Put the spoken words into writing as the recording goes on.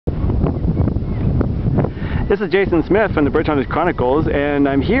This is Jason Smith from the Bridge Hunters Chronicles, and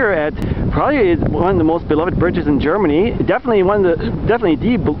I'm here at probably one of the most beloved bridges in Germany. Definitely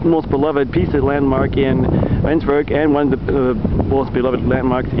the most beloved piece of landmark in Rendsburg, and one of the most beloved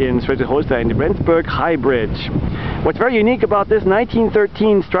landmarks in Schleswig-Holstein, the Rendsburg High Bridge. What's very unique about this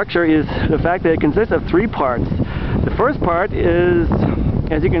 1913 structure is the fact that it consists of three parts. The first part is,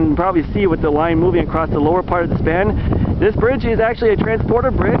 as you can probably see with the line moving across the lower part of the span, this bridge is actually a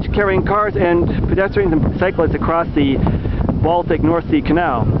transporter bridge carrying cars and pedestrians and cyclists across the Baltic-North Sea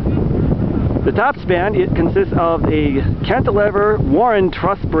Canal. The top span, it consists of a cantilever Warren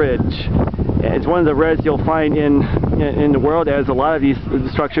truss bridge. It's one of the rarest you'll find in the world, as a lot of these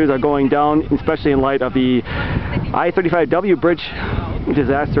structures are going down, especially in light of the I-35W bridge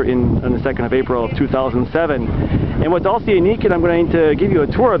disaster on the 2nd of April of 2007. And what's also unique, and I'm going to give you a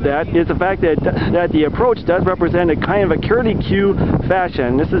tour of that, is the fact that the approach does represent a kind of a curly-Q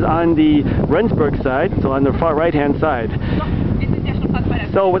fashion. This is on the Rendsburg side, so on the far right-hand side.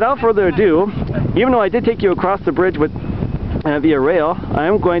 So without further ado, even though I did take you across the bridge with via rail, I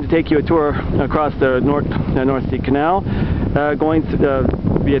am going to take you a tour across the North Sea Canal, going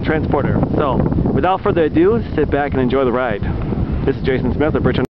via transporter. So without further ado, sit back and enjoy the ride. This is Jason Smith of Bridge Hunters.